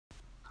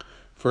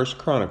First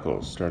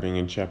Chronicles, starting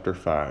in chapter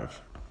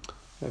 5.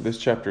 This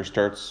chapter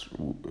starts,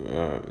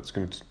 it's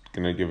going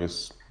to give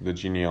us the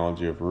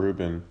genealogy of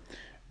Reuben,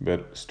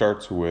 but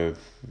starts with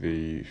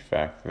the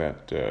fact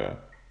that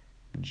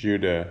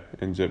Judah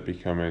ends up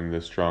becoming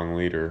the strong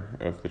leader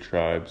of the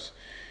tribes.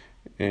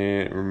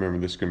 And remember,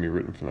 this is going to be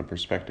written from the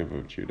perspective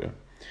of Judah.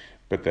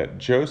 But that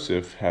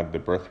Joseph had the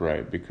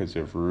birthright because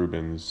of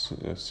Reuben's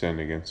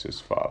sin against his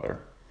father.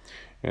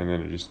 And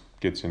then it just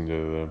gets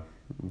into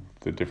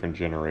the different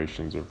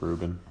generations of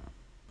Reuben.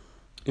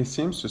 It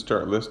seems to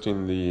start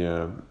listing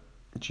the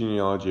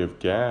genealogy of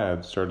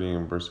Gad, starting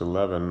in verse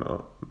 11.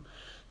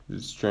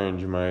 It's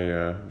strange,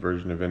 my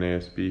version of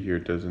NASB here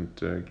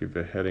doesn't give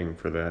a heading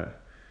for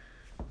that.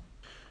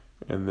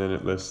 And then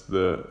it lists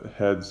the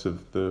heads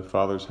of the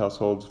fathers'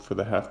 households for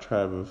the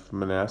half-tribe of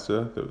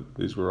Manasseh.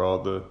 These were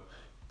all the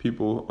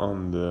people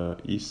on the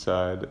east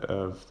side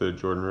of the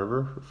Jordan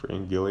River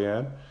in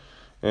Gilead.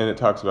 And it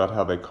talks about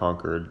how they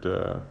conquered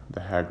the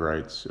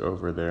Hagrites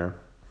over there.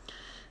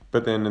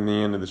 But then in the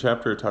end of the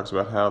chapter, it talks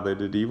about how they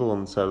did evil in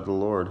the sight of the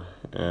Lord.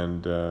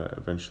 And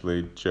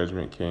eventually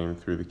judgment came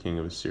through the king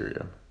of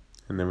Assyria.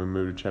 And then we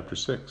move to chapter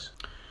 6.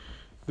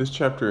 This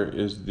chapter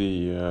is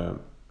the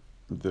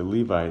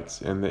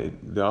Levites, and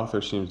the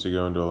author seems to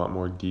go into a lot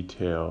more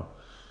detail.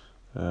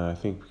 I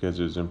think because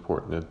it was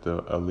important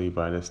that a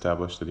Levite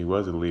established that he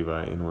was a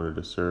Levite in order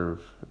to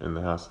serve in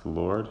the house of the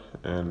Lord.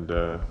 And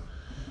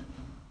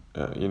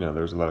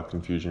there was a lot of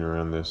confusion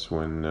around this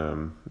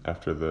when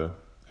after the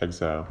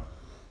exile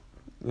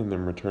and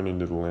them returning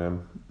to the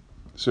land.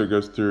 So it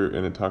goes through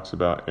and it talks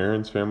about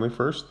Aaron's family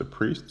first, the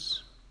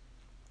priests,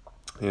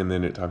 and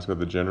then it talks about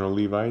the general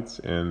Levites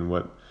and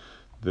what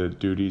the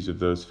duties of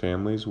those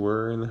families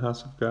were in the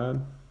house of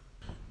God.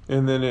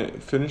 And then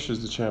it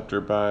finishes the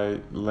chapter by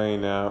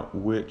laying out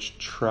which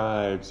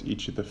tribes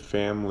each of the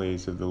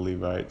families of the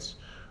Levites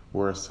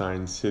were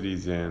assigned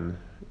cities in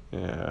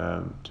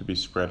to be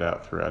spread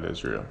out throughout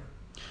Israel.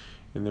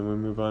 And then we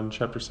move on to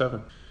chapter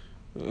 7.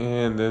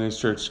 And then he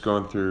starts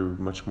going through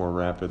much more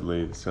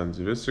rapidly. The sons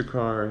of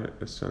Issachar,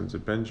 the sons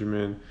of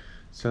Benjamin,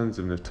 sons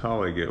of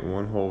Naphtali get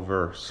one whole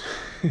verse.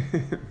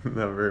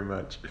 Not very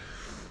much.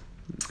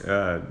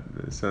 The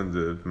sons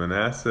of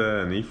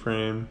Manasseh and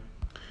Ephraim,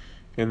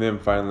 and then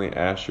finally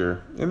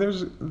Asher. And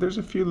there's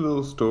a few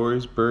little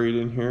stories buried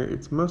in here.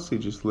 It's mostly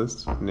just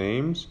lists of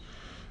names,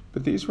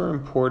 but these were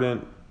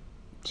important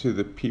to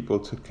the people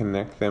to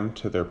connect them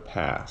to their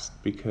past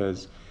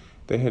because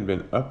they had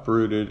been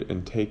uprooted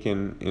and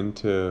taken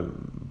into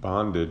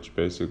bondage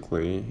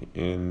basically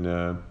in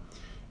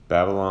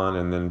Babylon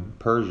and then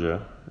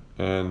Persia,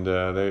 and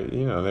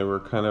they were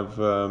kind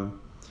of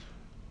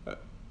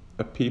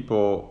a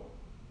people,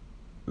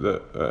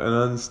 an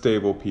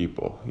unstable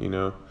people,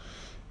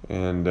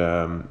 and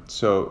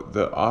so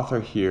the author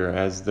here,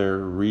 as they're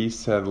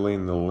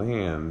resettling the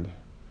land,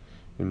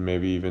 and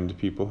maybe even to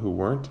people who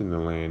weren't in the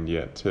land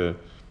yet, to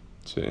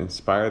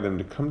inspire them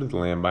to come to the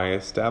land by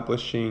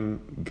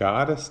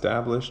God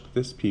established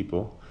this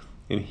people,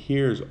 and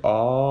here's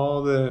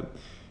all the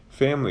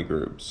family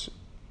groups,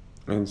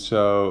 and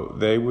so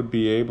they would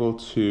be able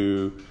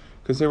to,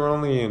 because they were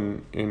only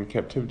in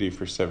captivity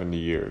for 70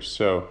 years,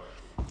 so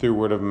through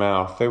word of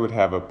mouth, they would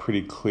have a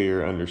pretty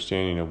clear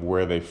understanding of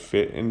where they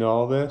fit into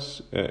all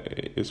this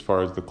as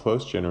far as the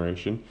close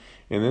generation.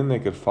 And then they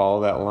could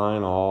follow that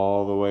line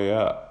all the way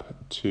up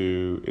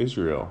to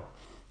Israel,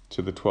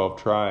 to the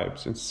 12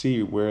 tribes, and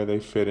see where they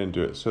fit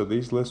into it. So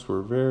these lists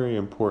were very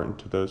important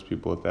to those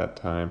people at that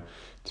time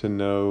to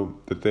know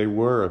that they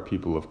were a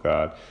people of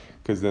God,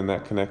 because then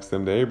that connects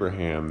them to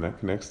Abraham, that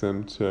connects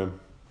them to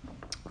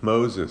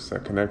Moses,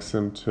 that connects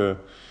them to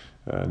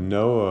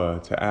Noah,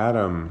 to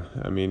Adam.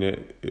 I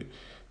mean,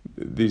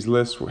 these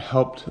lists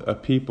helped a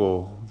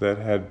people that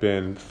had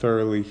been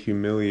thoroughly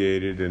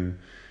humiliated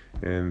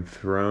and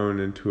thrown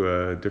into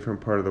a different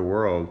part of the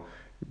world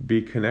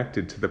be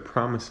connected to the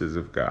promises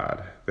of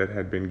God that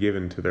had been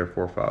given to their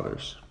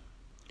forefathers.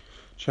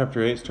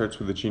 Chapter 8 starts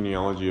with the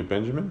genealogy of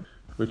Benjamin,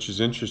 which is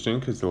interesting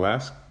because the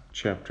last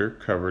chapter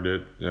covered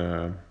it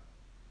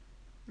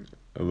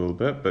a little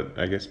bit, but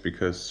I guess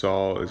because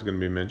Saul is going to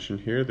be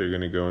mentioned here, they're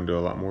going to go into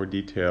a lot more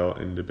detail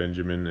into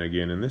Benjamin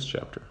again in this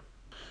chapter.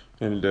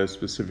 And it does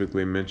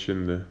specifically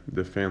mention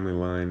the family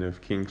line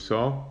of King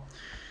Saul.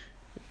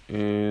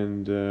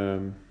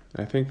 And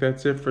I think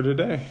that's it for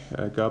today.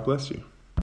 God bless you.